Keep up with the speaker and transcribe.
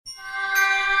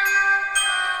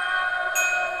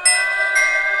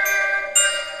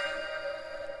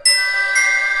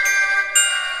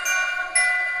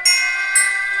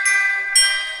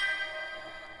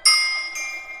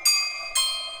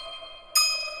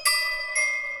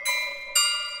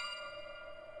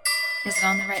Is it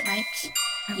on the right mic?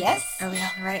 Yes. Are we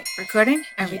on the right recording?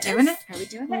 Are we doing it? Are we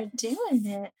doing We're it? doing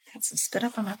it. Got some spit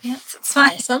up on my pants. It's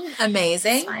fine. Awesome.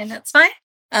 Amazing. It's fine. That's fine.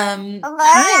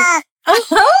 Hi.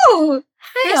 Oh,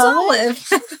 Hi, there's Olive.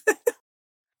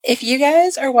 If you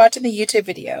guys are watching the YouTube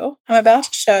video, I'm about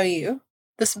to show you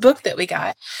this book that we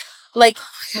got. Like,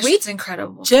 Gosh, we it's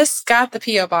incredible. just got the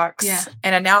P.O. box Yeah.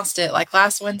 and announced it like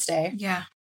last Wednesday. Yeah.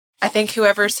 I think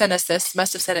whoever sent us this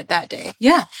must have sent it that day.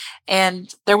 Yeah.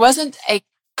 And there wasn't a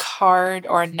card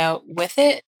or a note with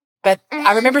it, but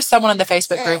I remember someone in the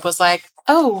Facebook group was like,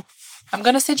 oh, I'm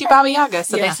going to send you Baba Yaga.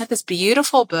 So they sent this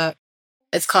beautiful book.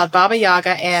 It's called Baba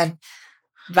Yaga and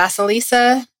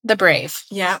Vasilisa the Brave.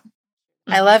 Yeah.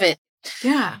 I love it.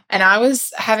 Yeah. And I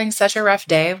was having such a rough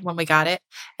day when we got it.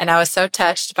 And I was so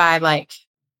touched by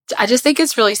I just think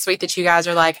it's really sweet that you guys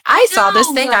are like, I saw this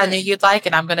thing I knew you'd like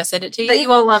and I'm going to send it to you. That you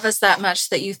will love us that much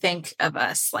that you think of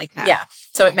us like that. Yeah.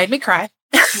 So it made me cry.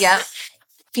 Yeah.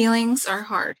 Feelings are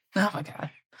hard. Oh my God.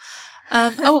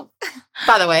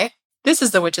 By the way, this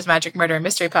is the Witches, Magic, Murder, and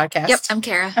Mystery podcast. Yep. I'm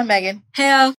Kara. I'm Megan.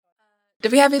 Hey.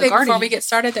 Did we have anything before we get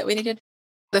started that we needed?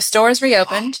 The store is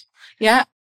reopened. Yeah.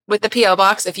 With the P.O.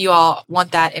 box, if you all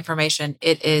want that information,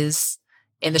 it is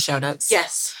in the show notes.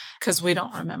 Yes. Because we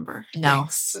don't remember. No.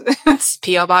 It's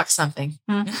P.O. box something.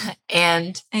 Mm-hmm.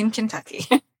 And in Kentucky.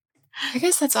 I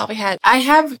guess that's all we had. I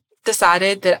have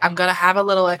decided that I'm going to have a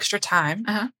little extra time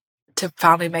to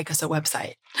finally make us a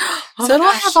website. So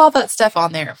it'll have all that stuff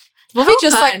on there. We'll be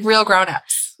just like real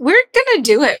grown-ups. We're going to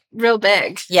do it real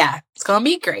big. Yeah. It's going to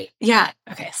be great. Yeah.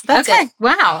 Okay. So that's it.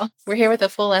 Wow. We're here with a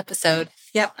full episode.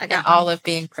 Yep. I got all of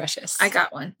being precious. I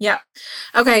got one. Yeah.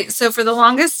 Okay. So for the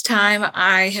longest time,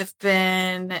 I have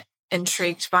been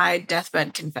intrigued by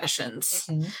deathbed confessions.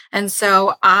 Mm-hmm. And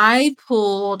so I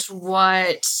pulled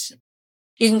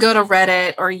you can go to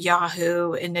Reddit or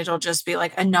Yahoo and it'll just be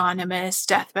like anonymous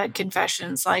deathbed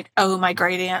confessions. Like, oh, my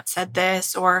great aunt said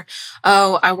this, or,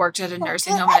 oh, I worked at a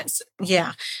nursing home.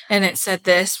 And it said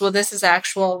this. Well, this is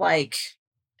actual like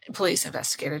police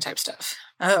investigator type stuff.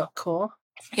 Oh, cool.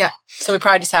 Yeah. So we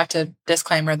probably just have to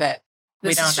disclaimer that this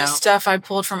we don't is know. Just stuff I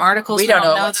pulled from articles. We don't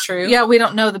know what's true. Yeah, we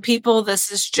don't know the people.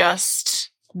 This is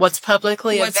just what's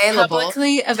publicly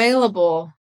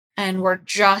available. And we're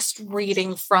just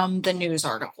reading from the news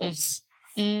articles.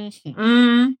 Mm-hmm.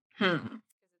 Mm-hmm.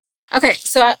 Okay,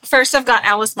 so first I've got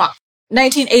Alice Mock.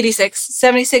 1986,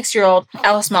 76-year-old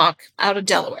Alice Mock out of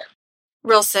Delaware.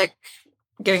 Real sick,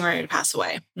 getting ready to pass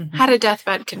away. Mm-hmm. Had a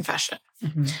deathbed confession.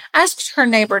 Mm-hmm. Asked her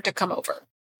neighbor to come over.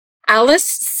 Alice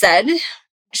said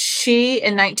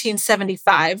in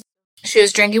 1975, she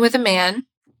was drinking with a man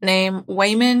named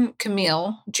Wayman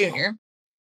Camille Jr.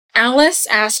 Alice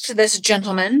asked this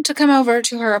gentleman to come over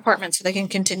to her apartment so they can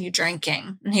continue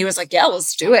drinking. And he was like, yeah,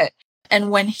 let's do it. And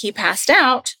when he passed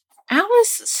out,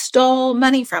 Alice stole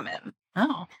money from him.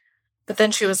 Oh. But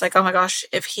then she was like, oh my gosh,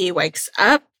 if he wakes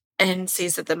up and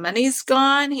sees that the money's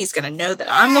gone, he's going to know that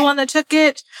I'm the one that took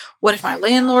it. What if my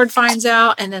landlord finds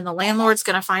out? And then the landlord's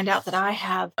going to find out that I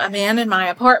have a man in my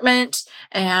apartment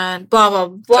and blah, blah,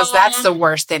 blah. Because that's the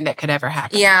worst thing that could ever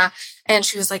happen. Yeah. And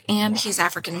she was like, and he's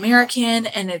African American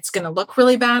and it's going to look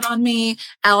really bad on me.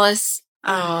 Alice.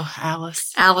 Oh,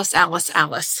 Alice.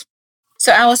 Alice.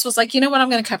 So Alice was like, you know what? I'm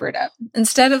going to cover it up.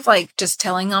 Instead of like just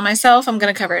telling on myself, I'm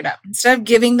going to cover it up. Instead of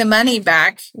giving the money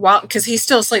back because he's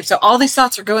still asleep. So all these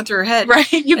thoughts are going through her head.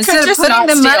 Right. You instead could of just putting not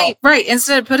the steal. money, right.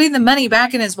 Instead of putting the money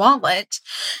back in his wallet,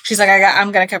 she's like,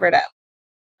 I'm going to cover it up.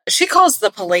 She calls the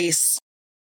police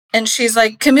and she's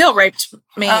like, Camille raped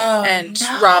me and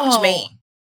robbed me.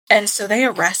 And so they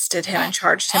arrested him and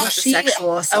charged him with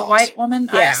sexual assault. A white woman,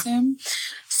 yeah. I assume?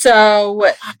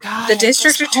 So God, the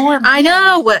district attorney, I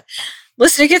know.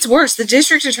 Listen, it gets worse. The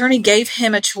district attorney gave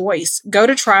him a choice. Go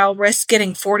to trial, risk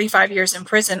getting 45 years in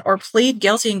prison, or plead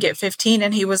guilty and get 15.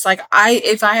 And he was like,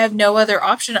 if I have no other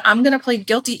option, I'm going to plead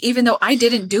guilty even though I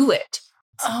didn't do it.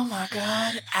 Oh my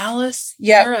God. Alice,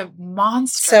 yep. You're a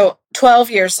monster. So 12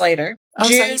 years later. So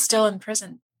he's still in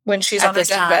prison. When she's on her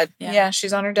deathbed. Yeah,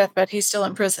 she's on her deathbed. He's still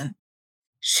in prison.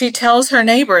 Alice tells her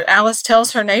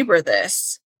neighbor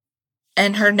this.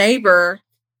 And her neighbor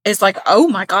is like, oh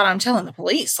my God, I'm telling the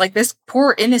police. Like, this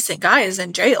poor innocent guy is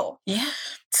in jail. Yeah.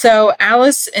 So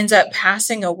Alice ends up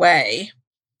passing away.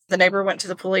 The neighbor went to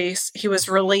the police. He was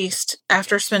released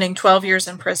after spending 12 years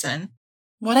in prison.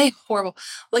 What a horrible...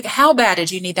 Like, how bad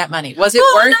did you need that money? Was it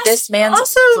worth this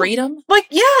man's freedom? Like,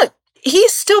 yeah,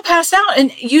 he's still passed out.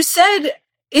 And you said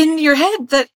in your head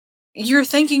that you're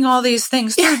thinking all these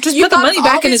things. Yeah, just put the money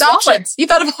back in his wallet. You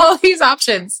thought of all these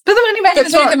options. Put the money back in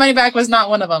his wallet. But the money back was not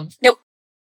one of them. Nope.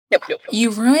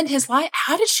 You ruined his life.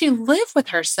 How did she live with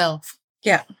herself?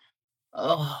 Yeah.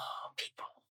 Oh, people.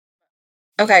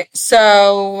 Okay,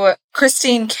 so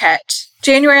Christine Kett,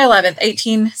 January 11th,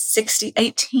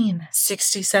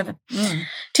 1867.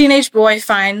 Teenage boy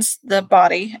finds the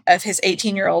body of his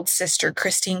 18-year-old sister,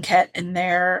 Christine Kett, in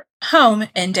their home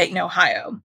in Dayton,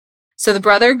 Ohio. So the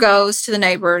brother goes to the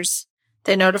neighbors.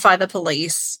 They notify the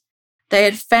police. They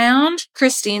had found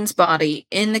Christine's body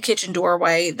in the kitchen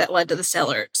doorway that led to the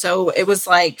cellar. So it was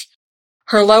like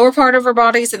her lower part of her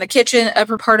body's in the kitchen,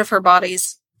 upper part of her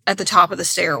body's at the top of the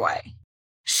stairway.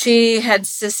 She had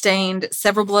sustained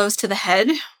several blows to the head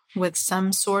with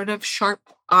some sort of sharp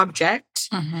object,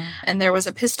 and there was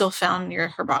a pistol found near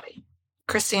her body.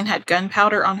 Christine had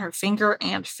gunpowder on her finger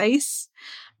and face,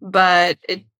 but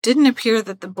it didn't appear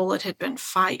that the bullet had been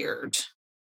fired.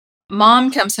 Mom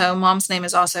comes home. Mom's name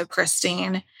is also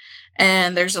Christine,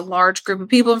 and there's a large group of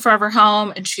people in front of her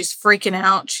home, and she's freaking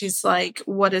out. She's like,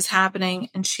 what is happening?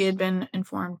 And she had been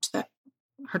informed that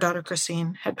her daughter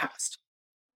Christine had passed.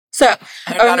 So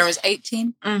her daughter was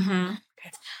 18? Okay.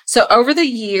 So over the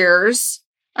years,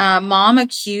 Mom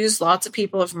accused lots of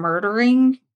people of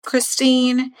murdering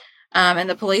Christine, and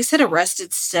the police had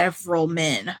arrested several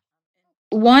men.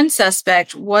 One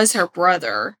suspect was her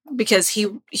brother because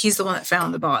he's the one that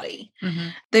found the body.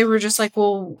 They were just like,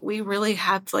 well, we really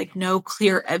have like no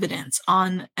clear evidence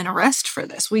on an arrest for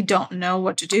this. We don't know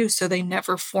what to do. So they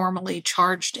never formally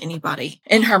charged anybody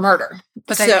in her murder.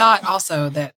 But they thought also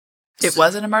that it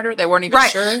wasn't a murder? They weren't even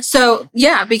sure? So,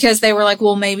 yeah, because they were like,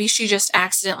 well, maybe she just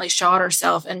accidentally shot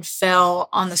herself and fell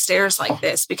on the stairs like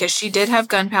this because she did have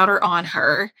gunpowder on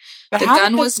her. But the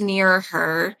gun was near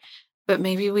her, but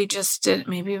maybe we just did.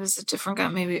 Maybe it was a different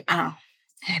gun. Maybe, I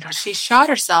don't know. She shot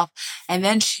herself and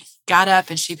then she got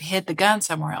up and she hid the gun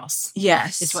somewhere else.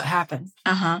 Yes. Is what happened.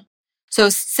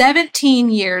 So 17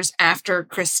 years after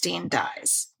Christine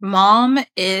dies,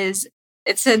 it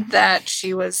said that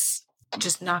she was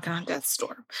just knocking on death's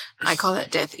door. I call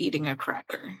that death eating a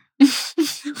cracker.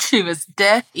 She was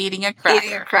death eating a cracker.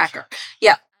 Eating a cracker.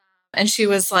 Yeah. And she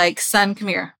was like, son, come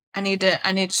here. I need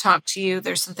to talk to you.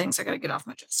 There's some things I got to get off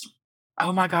my chest.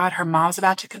 Oh my God. Her mom's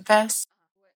about to confess.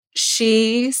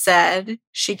 She said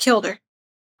she killed her.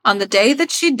 On the day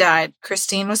that she died,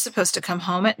 Christine was supposed to come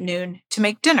home at noon to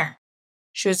make dinner.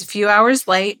 She was a few hours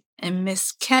late and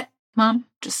Miss Kett, Mom,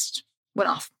 just went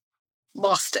off.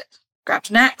 Lost it.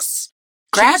 Grabbed an axe.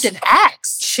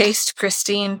 Chased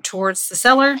Christine towards the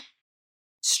cellar,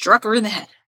 struck her in the head,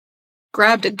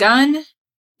 grabbed a gun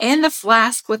and the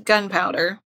flask with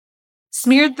gunpowder,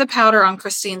 smeared the powder on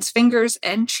Christine's fingers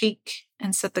and cheek,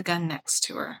 and set the gun next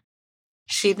to her.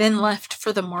 She then left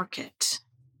for the market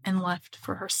and left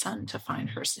for her son to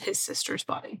find his sister's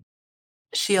body.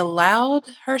 She allowed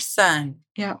her son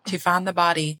to find the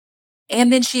body,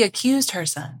 and then she accused her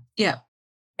son. Yeah.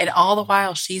 And all the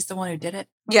while, she's the one who did it?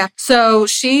 Yeah. So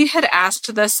she had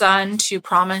asked the son to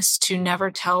promise to never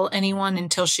tell anyone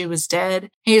until she was dead.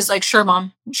 He's like, sure,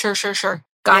 Mom. Sure.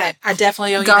 Got it. I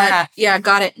definitely owe you that. Yeah,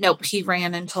 got it. Nope. He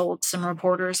ran and told some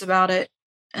reporters about it.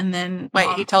 And then...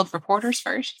 Wait, he told reporters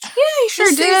first? Yeah, he sure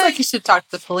did. Seems like he should talk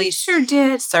to the police. Sure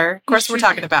did. Sir. Of course, we're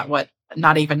talking about what?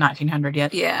 Not even 1900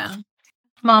 yet. Yeah.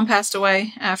 Mom passed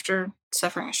away after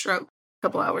suffering a stroke a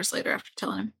couple hours later after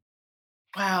telling him.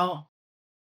 Wow.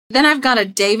 Then I've got a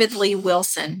David Lee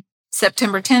Wilson,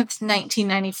 September 10th,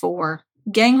 1994,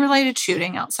 gang-related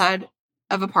shooting outside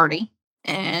of a party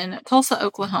in Tulsa,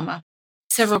 Oklahoma.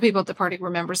 Several people at the party were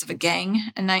members of a gang.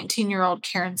 A 19-year-old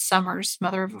Karen Summers,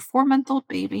 mother of a 4-month-old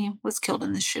baby, was killed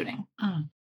in the shooting.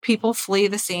 People flee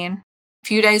the scene. A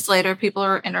few days later, people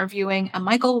are interviewing a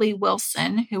Michael Lee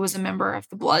Wilson, who was a member of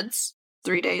the Bloods,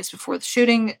 3 days before the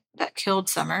shooting that killed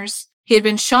Summers. He had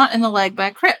been shot in the leg by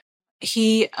a Crip.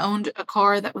 He owned a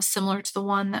car that was similar to the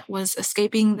one that was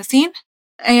escaping the scene.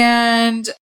 And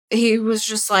he was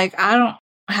just like, I don't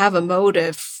have a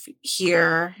motive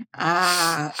here.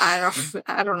 I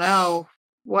don't know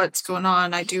what's going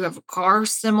on. I do have a car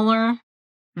similar. And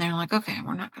they're like, okay,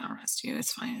 we're not going to arrest you.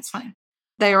 It's fine.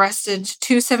 They arrested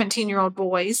two 17-year-old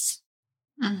boys.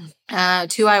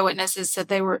 2 eyewitnesses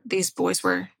said these boys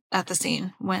were at the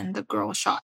scene when the girl was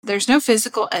shot. There's no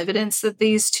physical evidence that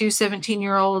these two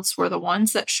 17-year-olds were the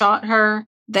ones that shot her.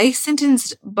 They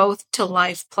sentenced both to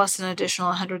life plus an additional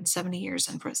 170 years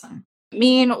in prison.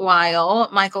 Meanwhile,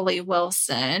 Michael Lee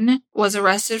Wilson was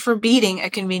arrested for beating a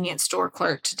convenience store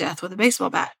clerk to death with a baseball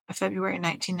bat in February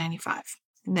 1995.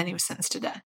 And then he was sentenced to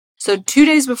death. So 2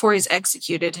 days before he's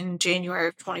executed in January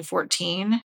of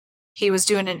 2014, he was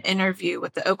doing an interview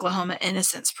with the Oklahoma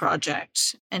Innocence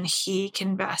Project, and he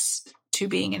confessed to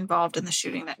being involved in the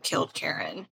shooting that killed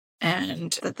Karen,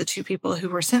 and that the two people who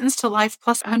were sentenced to life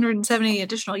plus 170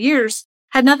 additional years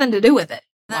had nothing to do with it.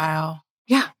 Wow.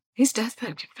 Yeah. These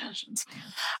deathbed confessions, man.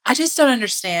 I just don't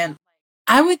understand.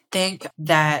 I would think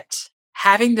that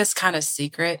having this kind of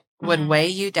secret would weigh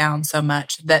you down so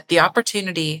much that the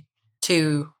opportunity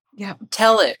to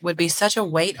tell it would be such a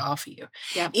weight off you.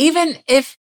 Yeah. Even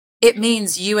if it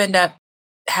means you end up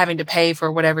having to pay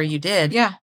for whatever you did.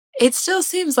 Yeah. It still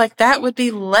seems like that would be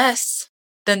less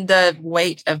than the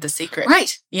weight of the secret.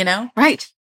 Right. You know?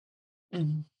 Right.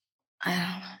 Mm. I don't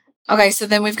know. Okay, so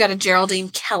then we've got a Geraldine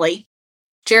Kelly.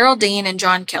 Geraldine and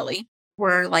John Kelly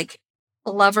were like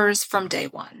lovers from day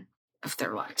one of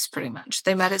their lives, pretty much.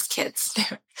 They met as kids.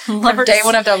 From day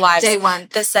one of their lives. Day one.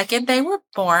 The second they were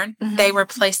born, they were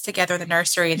placed together in the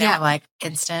nursery, and they were like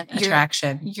instant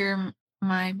attraction. You're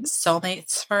my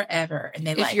soulmates forever. And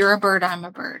if you're a bird, I'm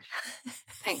a bird.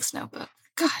 Thanks, Notebook.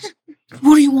 God,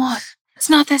 what do you want?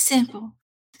 It's not that simple.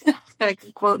 I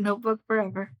can quote Notebook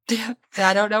forever. Yeah,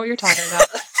 I don't know what you're talking about.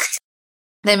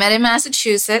 They met in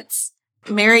Massachusetts,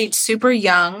 married super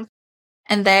young,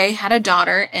 and they had a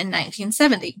daughter in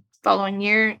 1970. Following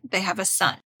year, they have a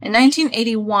son. In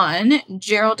 1981,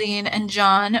 Geraldine and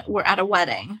John were at a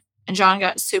wedding, and John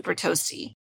got super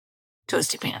toasty.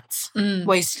 Toasty pants.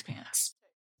 Wasted pants.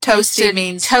 Toasted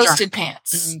means toasted drunk.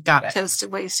 Pants. Got it.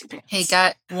 Toasted, wasted pants. He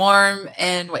got warm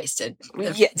and wasted.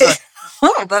 Yeah.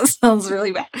 Oh, that sounds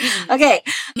really bad. Okay.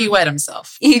 He wet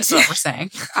himself. That's what we're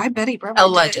saying. I bet he probably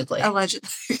Allegedly. did. Allegedly.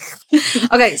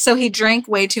 Okay, so he drank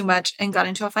way too much and got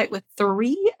into a fight with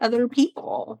 3 other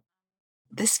people.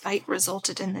 This fight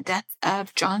resulted in the death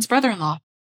of John's brother-in-law.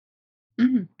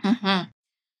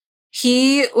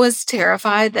 He was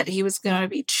terrified that he was going to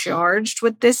be charged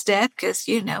with this death because,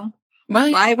 well,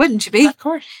 why wouldn't you be? Of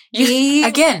course.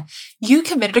 You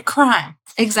committed a crime.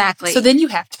 Exactly. So then you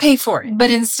have to pay for it.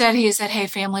 But instead he said, hey,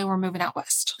 family, we're moving out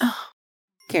west. Oh.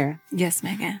 Kara. Yes,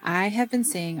 Megan. I have been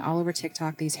seeing all over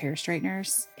TikTok these hair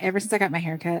straighteners. Ever since I got my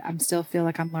hair cut, I still feel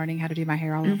like I'm learning how to do my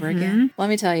hair all over again. Let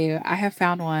me tell you, I have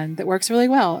found one that works really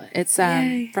well. It's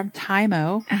from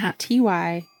Tymo,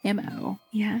 Tymo.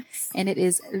 Yes. And it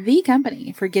is the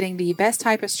company for getting the best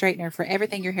type of straightener for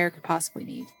everything your hair could possibly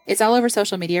need. It's all over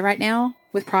social media right now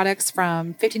with products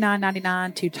from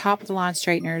 $59.99 to top-of-the-line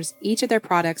straighteners. Each of their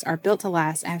products are built to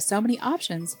last and have so many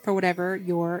options for whatever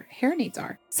your hair needs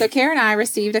are. So Kara and I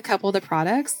received a couple of the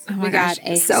products. Oh my gosh, got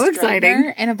a so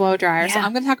exciting and a blow dryer. Yeah. So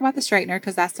I'm going to talk about the straightener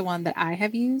because that's the one that I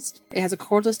have used. It has a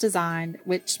cordless design,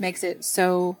 which makes it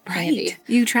so handy.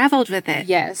 You traveled with it.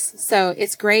 Yes. So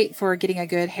it's great for getting a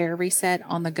good hair reset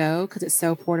on the go because it's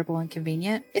so portable and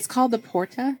convenient. It's called the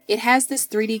Porta. It has this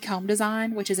 3D comb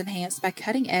design, which is enhanced by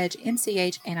cutting-edge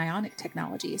MCH and ionic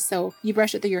technology. So you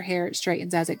brush it through your hair, it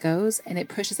straightens as it goes, and it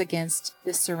pushes against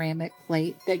this ceramic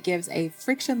plate that gives a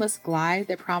frictionless glide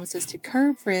that promises to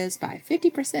curb frizz by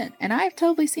 50%. And I've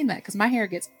totally seen that because my hair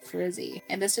gets frizzy,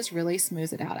 and this just really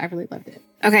smooths it out. I really loved it.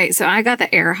 Okay, so I got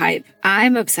the Air Hype.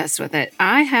 I'm obsessed with it.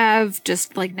 I have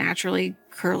just like naturally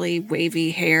curly,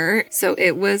 wavy hair. So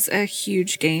it was a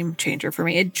huge game changer for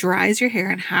me. It dries your hair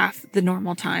in half the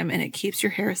normal time and it keeps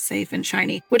your hair safe and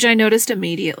shiny, which I noticed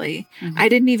immediately. I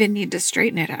didn't even need to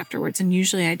straighten it afterwards. And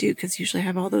usually I do because usually I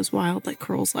have all those wild like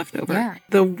curls left over. Yeah.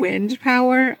 The wind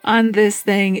power on this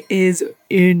thing is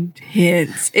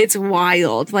intense. It's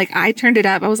wild. Like I turned it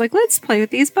up. I was like, let's play with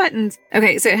these buttons.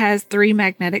 Okay. So it has 3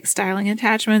 magnetic styling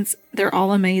attachments. They're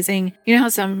all amazing. You know how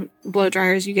some blow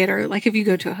dryers you get are like if you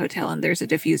go to a hotel and there's a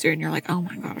diffuser and you're like, oh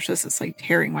my gosh, this is like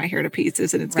tearing my hair to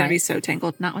pieces and it's going to be so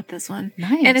tangled. Not with this one.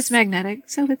 Nice. And it's magnetic.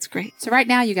 So it's great. So right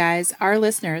now, you guys, our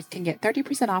listeners can get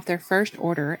 30% off their first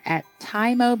order at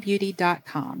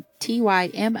tymobeauty.com.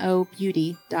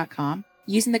 TYMObeauty.com.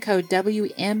 Using the code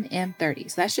WMM30.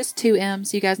 So that's just 2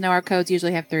 M's. You guys know our codes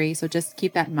usually have 3, so just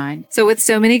keep that in mind. So with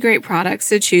so many great products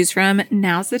to choose from,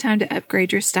 now's the time to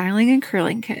upgrade your styling and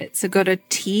curling kit. So go to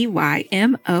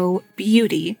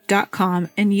TYMObeauty.com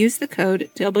and use the code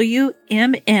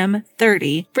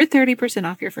WMM30 for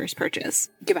 30% off your first purchase.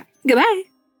 Goodbye. Goodbye.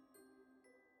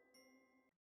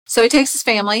 So he takes his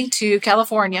family to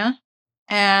California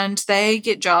and they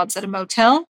get jobs at a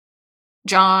motel.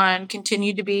 John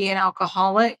continued to be an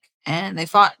alcoholic and they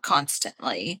fought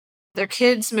constantly. Their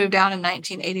kids moved out in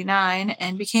 1989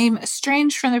 and became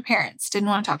estranged from their parents. Didn't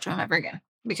want to talk to them ever again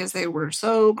because they were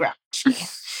so grouchy.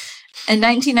 In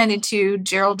 1992,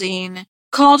 Geraldine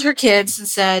called her kids and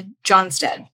said, John's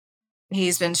dead.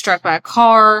 He's been struck by a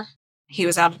car. He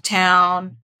was out of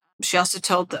town. She also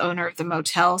told the owner of the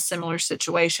motel similar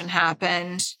situation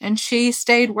happened, and she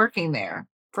stayed working there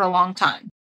for a long time.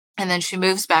 And then she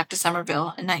moves back to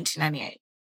Somerville in 1998.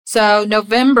 So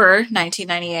November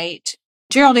 1998,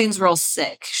 Geraldine's real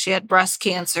sick. She had breast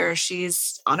cancer.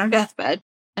 She's on her deathbed,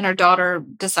 and her daughter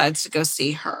decides to go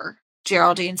see her.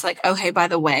 Geraldine's like, oh, hey, by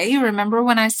the way, remember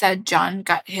when I said John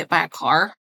got hit by a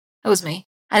car? That was me.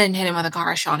 I didn't hit him with a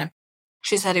car. I shot him.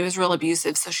 She said he was real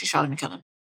abusive, so she shot him and killed him.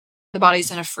 The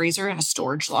body's in a freezer in a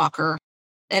storage locker.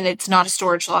 And it's not a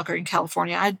storage locker in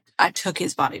California. I took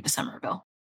his body to Somerville.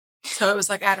 So it was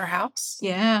like at her house?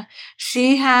 Yeah.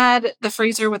 She had the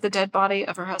freezer with the dead body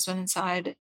of her husband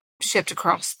inside shipped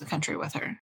across the country with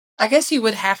her. I guess you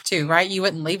would have to, right? You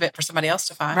wouldn't leave it for somebody else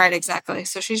to find. Right, exactly.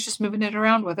 So she's just moving it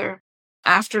around with her.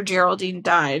 After Geraldine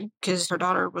died, because her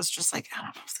daughter was just like, I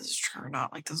don't know if this is true or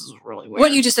not. Like, this is really weird.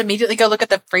 Wouldn't you just immediately go look at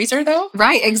the freezer, though?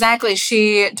 Right, exactly.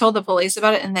 She told the police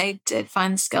about it, and they did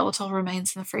find the skeletal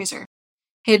remains in the freezer.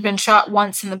 He had been shot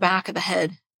once in the back of the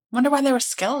head. Wonder why they were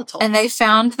skeletal. And they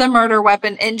found the murder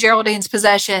weapon in Geraldine's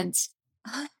possessions.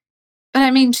 But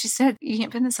I mean, she said, you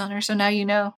can't pin this on her, so now you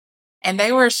know. And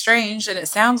they were estranged, and it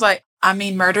sounds like, I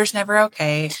mean, murder's never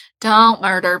okay. Don't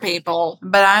murder people.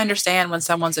 But I understand when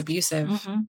someone's abusive.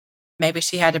 Mm-hmm. Maybe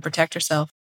she had to protect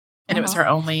herself, and it was her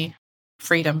only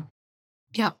freedom.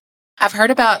 Yep. I've heard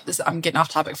about this. I'm getting off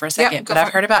topic for a second, but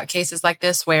I've heard about cases like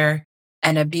this where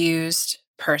an abused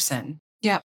person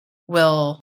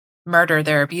will murder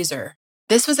their abuser.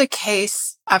 This was a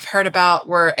case I've heard about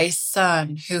where a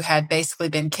son who had basically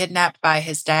been kidnapped by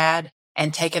his dad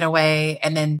and taken away,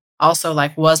 and then also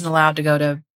like wasn't allowed to go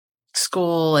to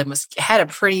school and had a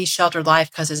pretty sheltered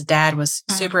life because his dad was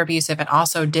super abusive, and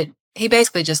also he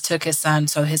basically just took his son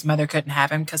so his mother couldn't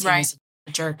have him because he was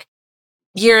a jerk.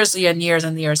 Years and years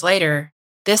and years later,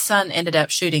 this son ended up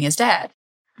shooting his dad.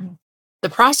 The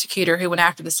prosecutor who went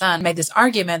after the son made this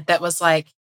argument that was like,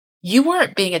 you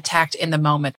weren't being attacked in the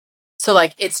moment. So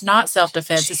like, it's not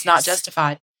self-defense. It's not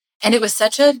justified. And it was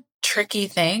such a tricky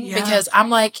thing because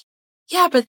I'm like, yeah,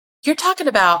 but you're talking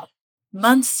about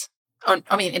months, or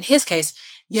I mean, in his case,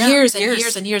 years and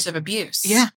years and years of abuse.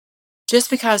 Yeah.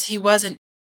 Just because he wasn't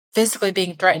physically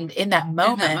being threatened in that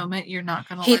moment, you're not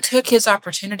going to he took his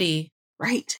opportunity.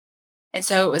 Right. And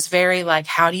so it was very like,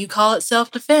 how do you call it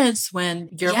self-defense when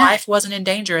your life wasn't in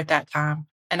danger at that time?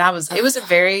 And it was a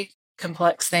very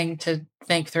complex thing to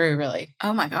think through, really.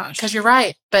 Oh my gosh. Because you're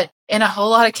right. But in a whole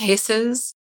lot of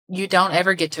cases, you don't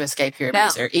ever get to escape your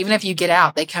abuser. Even if you get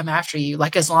out, they come after you.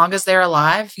 Like as long as they're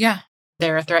alive,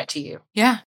 they're a threat to you.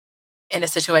 Yeah. In a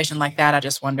situation like that, I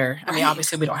just wonder. I mean,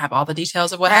 obviously we don't have all the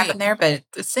details of what happened there, but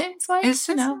it seems like,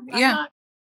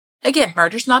 again,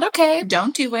 murder's not okay.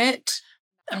 Don't do it.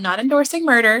 I'm not endorsing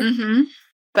murder,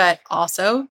 but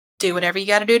also do whatever you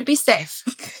got to do to be safe.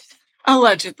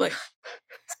 Allegedly.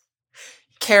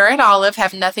 Kara and Olive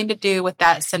have nothing to do with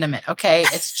that sentiment, okay?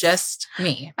 It's just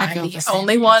me. I'm the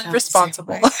only one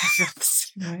responsible.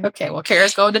 Okay, well,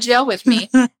 Kara's going to jail with me.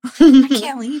 I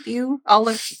can't leave you.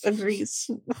 Olive agrees.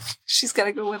 She's got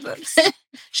to go with us.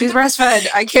 She's breastfed.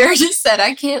 Kara just said,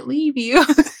 I can't leave you.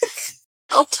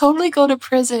 I'll totally go to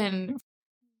prison.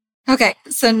 Okay,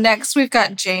 so next we've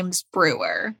got James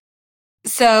Brewer.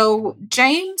 So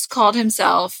James called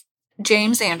himself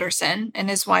James Anderson and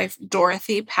his wife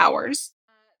Dorothy Powers.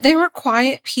 They were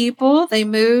quiet people. They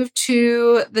moved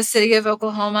to the city of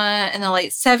Oklahoma in the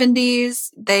late 70s.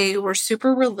 They were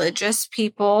super religious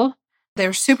people. They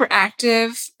were super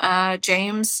active.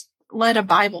 James led a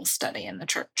Bible study in the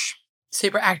church.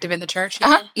 Super active in the church?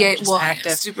 Yeah, well,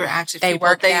 active. Super active. They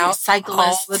worked out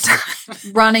cyclists all the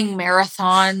time. Running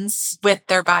marathons with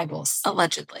their Bibles.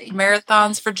 Allegedly.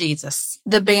 Marathons for Jesus.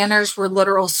 The banners were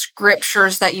literal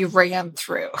scriptures that you ran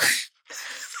through.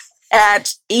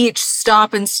 At each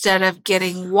stop, instead of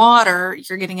getting water,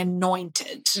 you're getting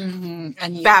anointed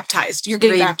and baptized. You're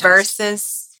getting baptized.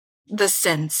 Versus the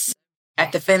sins.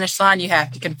 At the finish line, you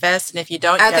have to confess, and if you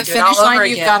don't, at the finish line,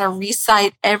 you've got to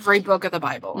recite every book of the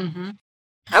Bible.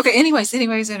 Okay. Anyways.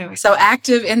 So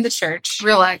active in the church,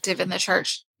 real active in the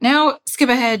church. Now skip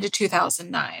ahead to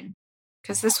 2009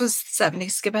 because this was the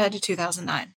 70s. Skip ahead to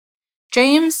 2009.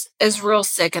 James is real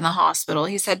sick in the hospital.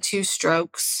 He's had 2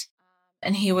 strokes.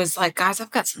 And he was like, guys,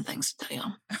 I've got some things to tell you.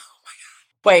 Oh, my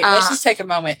God. Wait, let's just take a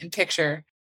moment and picture.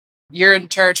 You're in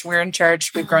church, we're in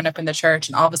church, we've grown up in the church,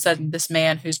 and all of a sudden this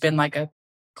man who's been like a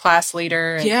class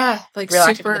leader and like real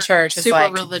active in the church is super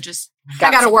like, religious. I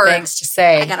got a word. Things to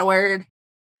say. I got a word.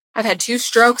 I've had 2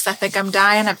 strokes. I think I'm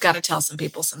dying. I've got to tell some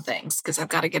people some things because I've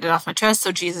got to get it off my chest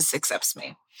so Jesus accepts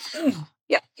me.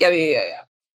 Yeah.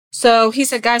 So he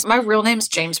said, guys, my real name's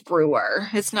James Brewer.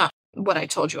 It's not what I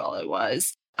told you all it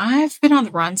was. I've been on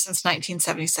the run since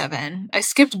 1977. I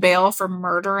skipped bail for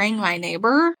murdering my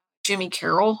neighbor, Jimmy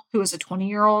Carroll, who was a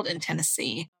 20-year-old in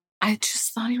Tennessee. I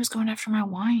just thought he was going after my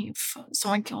wife, so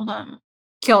I killed him.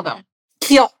 Killed him.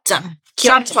 Shot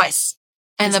him twice.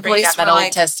 And the police that were Old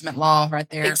like, Testament law right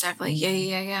there. Exactly.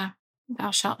 Yeah.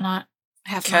 Thou shalt not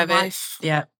have my Covet. wife.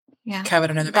 Yeah. Yeah.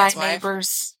 Covet another Buy man's wife.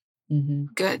 neighbors' Mm-hmm.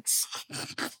 goods.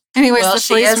 Anyways, Well, the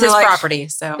she police is were his like, property,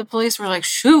 so. the police were like,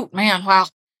 shoot, man, wow.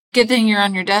 Good thing you're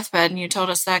on your deathbed and you told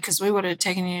us that because we would have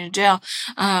taken you to jail.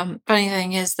 Funny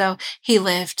thing is, though, he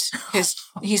lived.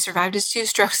 He survived his 2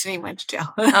 strokes and he went to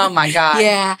jail. Oh, my God.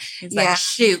 Yeah. He's Yeah. like,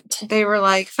 shoot. They were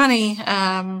like, funny,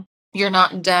 you're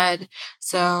not dead.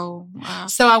 So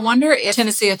I wonder if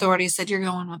Tennessee authorities said, you're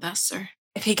going with us, sir.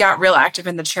 if he got real active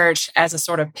in the church as a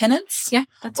sort of penance. Yeah.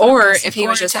 That's what Or I'm guessing. if he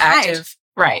was Or just to hide. active.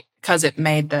 Right. Because it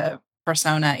made the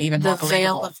persona even more The believable.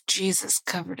 veil of Jesus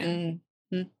covered it.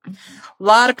 Mm-hmm. A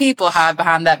lot of people hide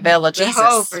behind that veil of Jesus.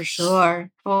 Oh, for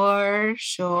sure. For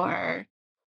sure.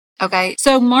 Okay.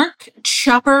 So Mark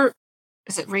Chopper,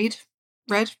 is it Reed?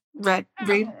 Reed?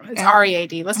 It's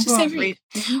R-E-A-D. Let's just say Reed.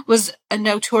 Was a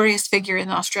notorious figure in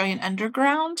the Australian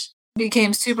underground.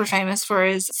 Became super famous for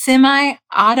his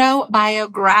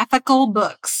semi-autobiographical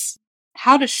books.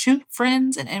 How to Shoot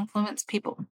Friends and Influence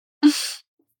People.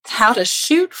 How to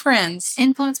Shoot Friends.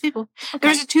 Influence people. Okay.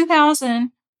 There's a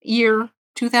 2000 in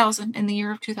the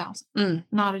year of 2000.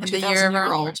 Not a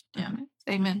 2000-year-old. Yeah.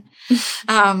 Amen. This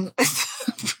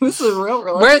is a real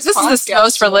religious This is the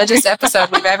most religious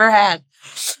episode we've ever had.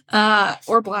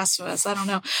 Or blasphemous. I don't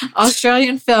know.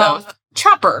 Australian film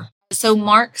Chopper. So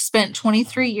Mark spent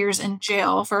 23 years in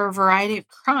jail for a variety of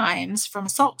crimes, from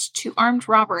assault to armed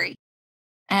robbery.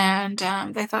 And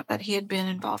they thought that he had been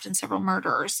involved in several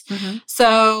murders. Mm-hmm.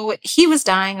 So he was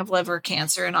dying of liver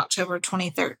cancer in October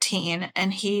 2013,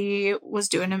 and he was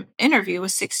doing an interview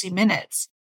with 60 Minutes.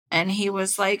 And he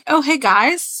was like, oh, hey,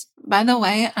 guys, by the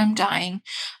way, I'm dying.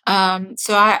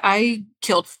 So I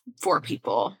killed 4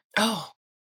 people. Oh.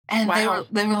 And wow.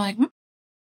 they were like,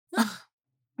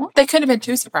 they couldn't have been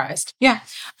too surprised. Yeah.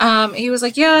 He was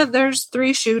like, yeah, there's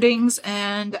 3 shootings,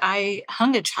 and I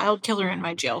hung a child killer in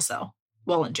my jail cell.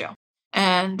 Well, in jail.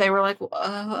 And they were like,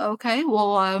 okay,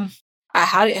 well,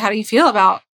 how do you feel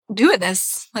about doing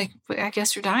this? Like, I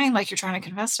guess you're dying, like you're trying to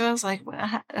confess to us. Like,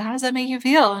 how does that make you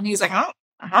feel? And he's like, I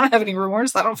don't have any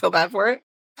remorse. I don't feel bad for it.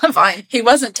 I'm fine. He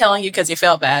wasn't telling you because he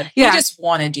felt bad. Yeah. He just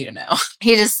wanted you to know.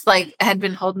 He just had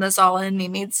been holding this all in. He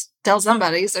needs to tell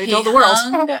somebody. So he told the world.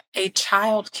 Hung a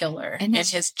child killer in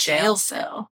his jail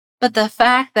cell. But the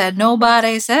fact that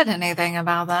nobody said anything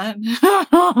about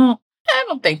that. I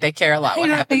don't think they care a lot what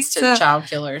happens to child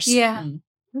killers. Yeah.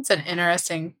 It's an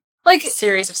interesting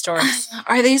series of stories.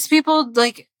 Are these people,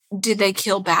 did they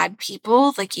kill bad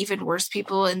people? Even worse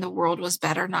people in the world was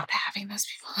better not having those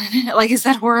people in it? Is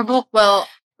that horrible? Well,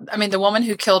 I mean, the woman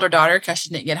who killed her daughter because she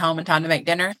didn't get home in time to make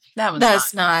dinner,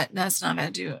 that's not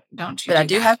a do. Don't you? But I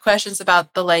do have questions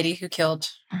about the lady who killed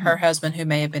her husband, who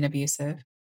may have been abusive.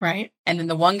 Right. And then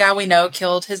the one guy we know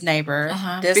killed his neighbor.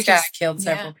 This guy killed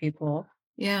several people.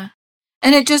 Yeah.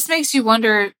 And it just makes you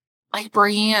wonder,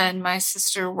 Brienne, my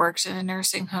sister, worked in a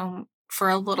nursing home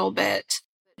for a little bit.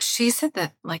 She said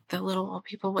that, the little old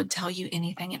people would tell you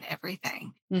anything and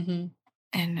everything. Mm-hmm.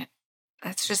 And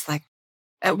that's just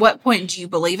at what point do you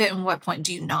believe it and what point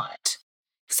do you not?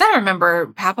 Because I remember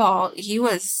Papa, he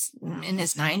was in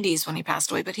his 90s when he passed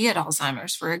away, but he had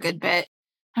Alzheimer's for a good bit.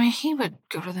 I mean, he would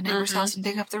go to the neighbor's house and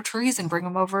dig up their trees and bring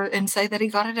them over and say that he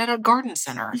got it at a garden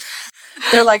center.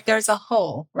 They're like, there's a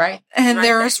hole, right? And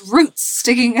there's roots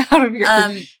sticking out of your...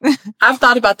 I've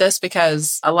thought about this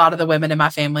because a lot of the women in my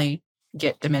family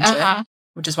get dementia,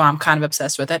 which is why I'm kind of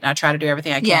obsessed with it. And I try to do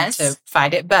everything I can to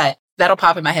fight it. But that'll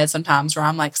pop in my head sometimes where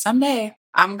I'm like, someday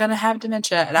I'm going to have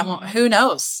dementia. And who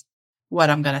knows what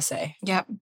I'm going to say. Yep.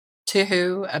 To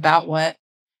who, about what.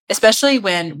 Especially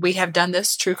when we have done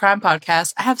this true crime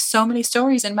podcast. I have so many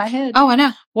stories in my head. Oh, I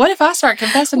know. What if I start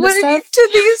confessing to stuff? To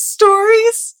these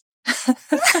stories?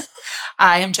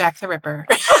 I am Jack the Ripper.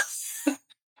 That's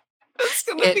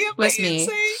going to be amazing. Was me.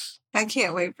 I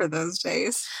can't wait for those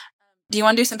days. Do you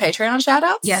want to do some Patreon shout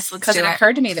outs? Yes, let's do it. Because it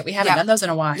occurred to me that we haven't done those in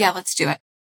a while. Yeah, let's do it.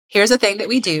 Here's a thing that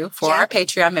we do for our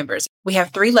Patreon members. We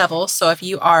have 3 levels. So if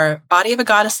you are Body of a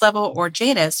Goddess level or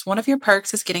Janice, one of your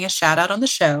perks is getting a shout out on the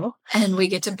show. And we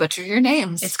get to butcher your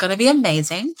names. It's going to be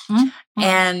amazing. Mm-hmm.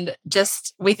 And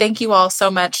we thank you all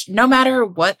so much. No matter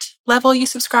what level you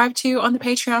subscribe to on the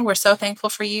Patreon, we're so thankful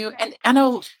for you. And I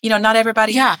know, not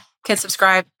everybody can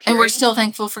subscribe. Period. And we're still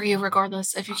thankful for you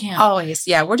regardless if you can't. Always.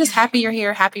 Yeah. We're just happy you're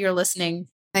here. Happy you're listening.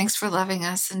 Thanks for loving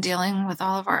us and dealing with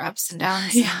all of our ups and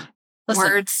downs. Yeah. Listen,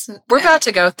 words. We're about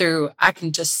to go through, I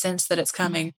can just sense that it's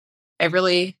coming, a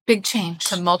really big change,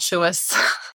 tumultuous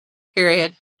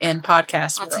period in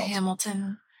podcast Lots world. Of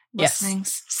Hamilton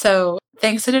listenings. So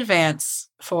thanks in advance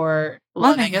for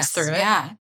loving us through it.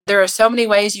 Yeah. There are so many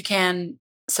ways you can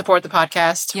support the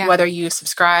podcast, Yeah. whether you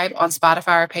subscribe on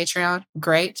Spotify or Patreon,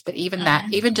 great. But even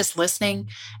that, even just listening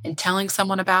and telling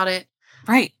someone about it,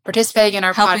 Right. participating in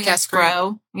our Helping podcast us group,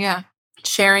 grow. Yeah.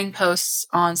 sharing posts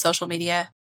on social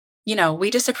media. We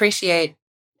just appreciate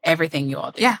everything you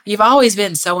all do. Yeah. You've always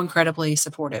been so incredibly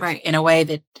supportive Right. in a way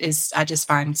that is, I just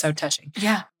find so touching.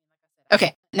 Yeah.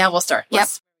 Okay, now we'll start. Yep.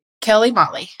 Kelly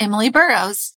Motley, Emily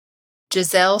Burrows.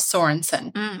 Giselle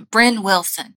Sorensen, Bryn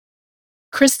Wilson.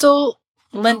 Crystal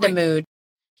Lindemood,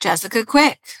 Jessica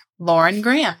Quick. Lauren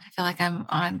Graham. I feel like I'm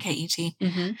on KET.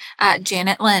 Mm-hmm.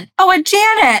 Janet Lynn. Oh, a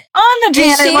Janet on the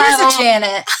Janet She level. is a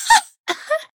Janet.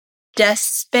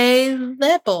 Despe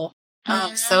Lebel.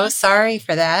 I'm so sorry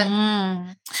for that.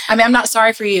 I mean, I'm not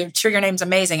sorry for you. Sure, your name's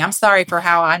amazing. I'm sorry for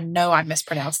how I know I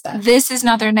mispronounced that. This is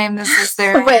not their name. This is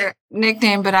their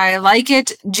nickname, but I like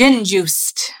it. Gin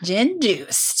Juiced. Gin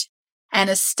Juiced.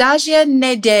 Anastasia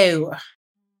Nadeau.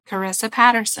 Carissa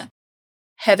Patterson.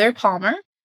 Heather Palmer.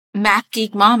 Math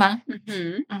Geek Mama.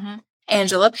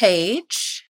 Angela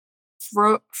Page.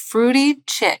 Fruity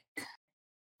Chick.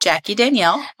 Jackie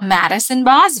Danielle. Madison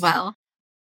Boswell.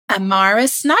 Amara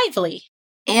Snively.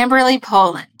 Amberly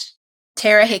Poland.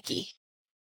 Tara Hickey.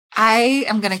 I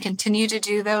am going to continue to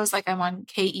do those like I'm on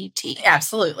KET.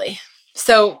 Absolutely.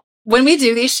 So when we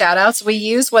do these shout outs, we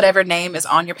use whatever name is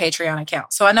on your Patreon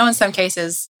account. So I know in some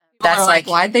cases that's like,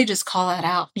 why'd they just call that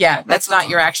out? Yeah, that's not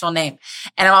your actual name.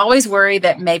 And I'm always worried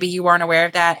that maybe you weren't aware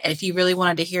of that. And if you really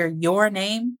wanted to hear your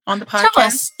name on the podcast, tell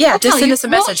us. Yeah, just send us a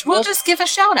message. We'll just give a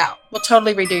shout out. We'll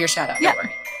totally redo your shout out. Yeah. Don't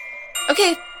worry.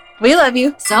 Okay. We love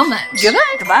you So much.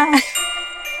 Goodbye. Goodbye.